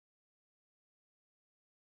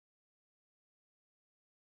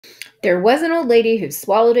There Was an Old Lady Who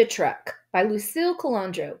Swallowed a Truck by Lucille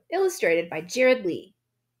Colandro, illustrated by Jared Lee.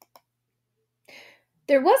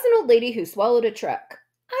 There was an old lady who swallowed a truck.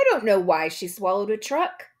 I don't know why she swallowed a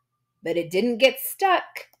truck, but it didn't get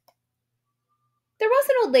stuck. There was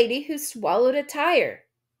an old lady who swallowed a tire.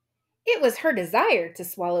 It was her desire to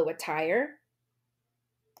swallow a tire.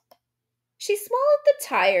 She swallowed the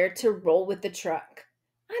tire to roll with the truck.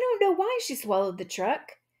 I don't know why she swallowed the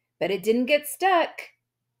truck, but it didn't get stuck.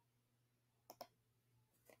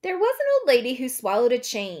 There was an old lady who swallowed a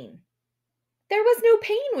chain. There was no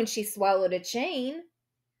pain when she swallowed a chain.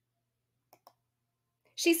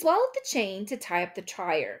 She swallowed the chain to tie up the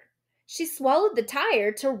tire. She swallowed the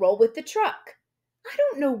tire to roll with the truck. I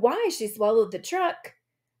don't know why she swallowed the truck,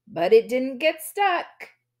 but it didn't get stuck.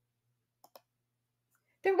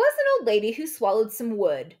 There was an old lady who swallowed some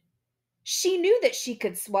wood. She knew that she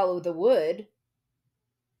could swallow the wood.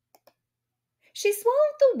 She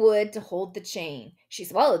swallowed the wood to hold the chain. She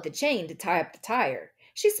swallowed the chain to tie up the tire.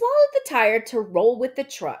 She swallowed the tire to roll with the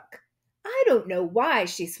truck. I don't know why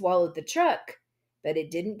she swallowed the truck, but it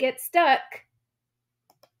didn't get stuck.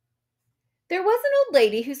 There was an old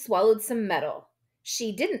lady who swallowed some metal.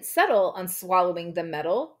 She didn't settle on swallowing the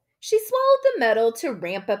metal. She swallowed the metal to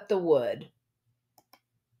ramp up the wood.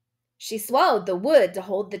 She swallowed the wood to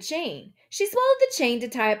hold the chain. She swallowed the chain to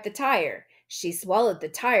tie up the tire. She swallowed the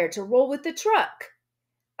tire to roll with the truck.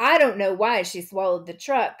 I don't know why she swallowed the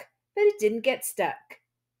truck, but it didn't get stuck.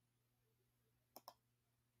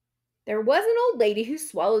 There was an old lady who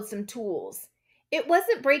swallowed some tools. It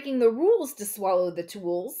wasn't breaking the rules to swallow the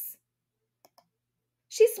tools.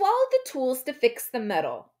 She swallowed the tools to fix the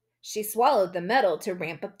metal. She swallowed the metal to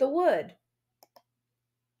ramp up the wood.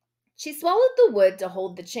 She swallowed the wood to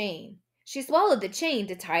hold the chain. She swallowed the chain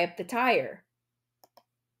to tie up the tire.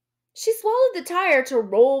 She swallowed the tire to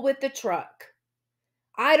roll with the truck.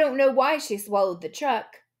 I don't know why she swallowed the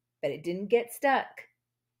truck, but it didn't get stuck.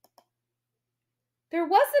 There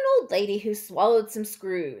was an old lady who swallowed some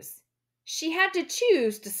screws. She had to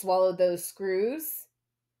choose to swallow those screws.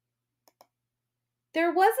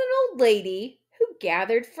 There was an old lady who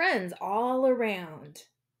gathered friends all around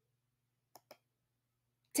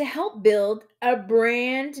to help build a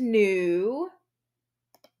brand new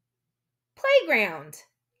playground.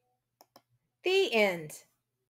 The end.